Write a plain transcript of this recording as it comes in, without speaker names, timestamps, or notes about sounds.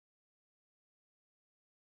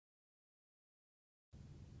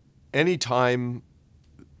Anytime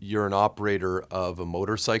you're an operator of a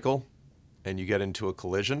motorcycle and you get into a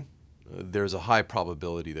collision, there's a high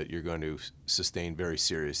probability that you're going to sustain very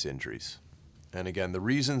serious injuries. And again, the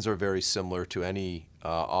reasons are very similar to any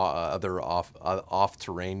other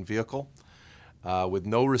off-terrain vehicle. With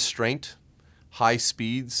no restraint, high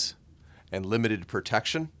speeds, and limited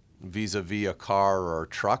protection vis-a-vis a car or a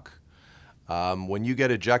truck, when you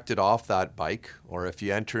get ejected off that bike, or if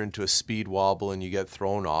you enter into a speed wobble and you get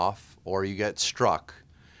thrown off, or you get struck,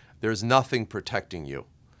 there's nothing protecting you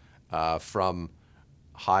from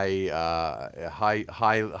high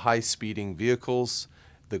speeding vehicles,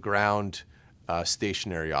 the ground,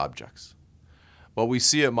 stationary objects. What we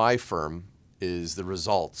see at my firm is the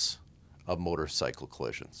results of motorcycle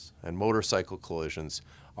collisions, and motorcycle collisions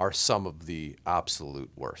are some of the absolute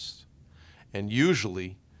worst. And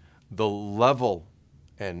usually the level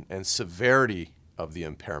and severity of the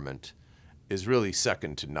impairment is really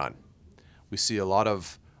second to none. We see a lot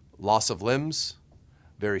of loss of limbs,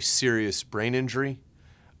 very serious brain injury,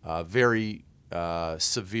 very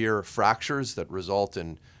severe fractures that result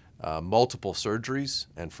in multiple surgeries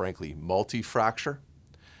and frankly multi-fracture.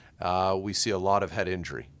 We see a lot of head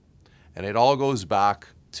injury. And it all goes back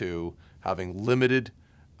to having limited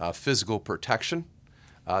physical protection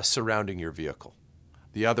surrounding your vehicle.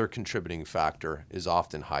 The other contributing factor is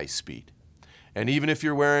often high speed. And even if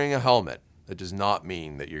you're wearing a helmet, that does not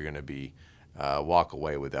mean that you're going to be walk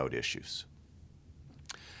away without issues.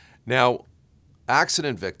 Now,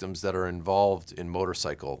 accident victims that are involved in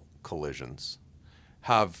motorcycle collisions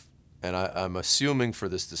have, and I'm assuming for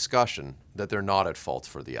this discussion, that they're not at fault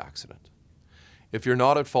for the accident. If you're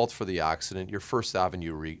not at fault for the accident, your first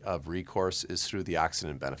avenue of recourse is through the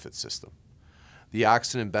accident benefit system. The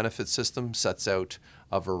accident benefit system sets out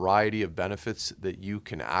a variety of benefits that you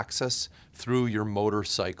can access through your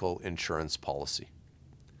motorcycle insurance policy.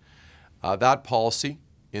 That policy,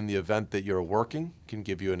 in the event that you're working, can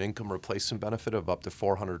give you an income replacement benefit of up to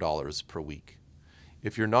 $400 per week.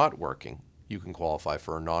 If you're not working, you can qualify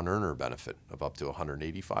for a non-earner benefit of up to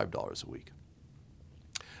 $185 a week.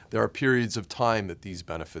 There are periods of time that these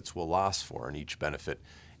benefits will last for, and each benefit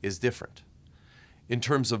is different. In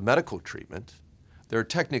terms of medical treatment, there are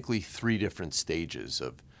technically 3 different stages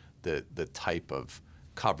of the type of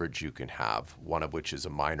coverage you can have, one of which is a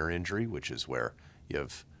minor injury, which is where you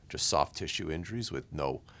have just soft tissue injuries with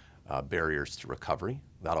no barriers to recovery.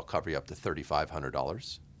 That'll cover you up to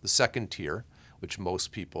 $3,500. The second tier, which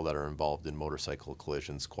most people that are involved in motorcycle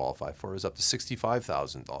collisions qualify for, is up to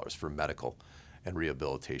 $65,000 for medical and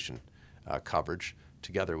rehabilitation coverage,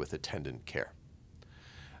 together with attendant care.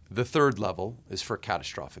 The third level is for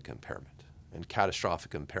catastrophic impairment. And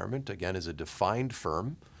catastrophic impairment, again, is a defined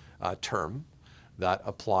term that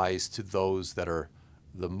applies to those that are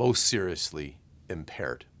the most seriously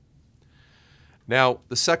impaired. Now,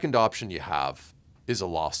 the second option you have is a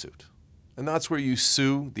lawsuit. And that's where you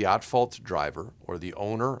sue the at-fault driver or the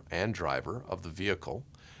owner and driver of the vehicle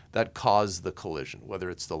that caused the collision, whether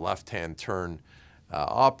it's the left-hand turn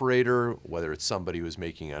operator, whether it's somebody who's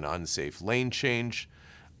making an unsafe lane change,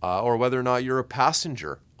 or whether or not you're a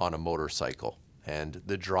passenger on a motorcycle and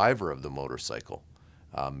the driver of the motorcycle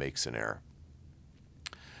makes an error.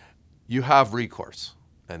 You have recourse,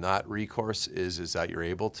 and that recourse is that you're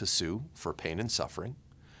able to sue for pain and suffering.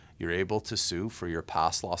 You're able to sue for your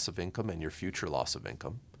past loss of income and your future loss of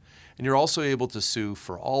income. And you're also able to sue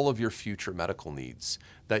for all of your future medical needs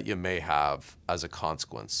that you may have as a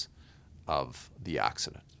consequence of the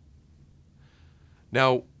accident.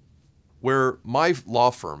 Now, where my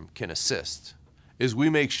law firm can assist is we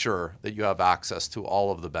make sure that you have access to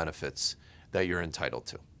all of the benefits that you're entitled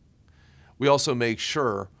to. We also make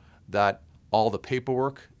sure that all the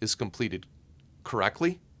paperwork is completed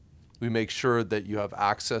correctly. We make sure that you have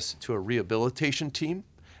access to a rehabilitation team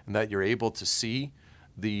and that you're able to see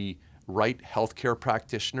the right healthcare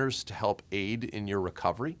practitioners to help aid in your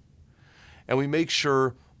recovery. And we make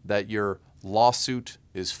sure that your lawsuit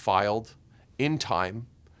is filed in time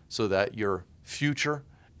so that your future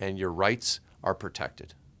and your rights are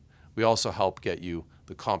protected. We also help get you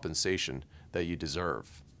the compensation that you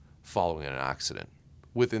deserve following an accident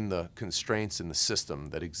within the constraints in the system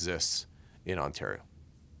that exists in Ontario.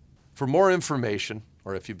 For more information,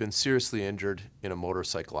 or if you've been seriously injured in a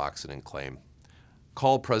motorcycle accident claim,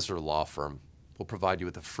 call Preszler Law Firm. We'll provide you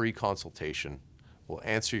with a free consultation. We'll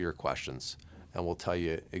answer your questions, and we'll tell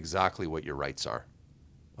you exactly what your rights are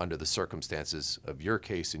under the circumstances of your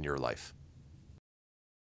case in your life.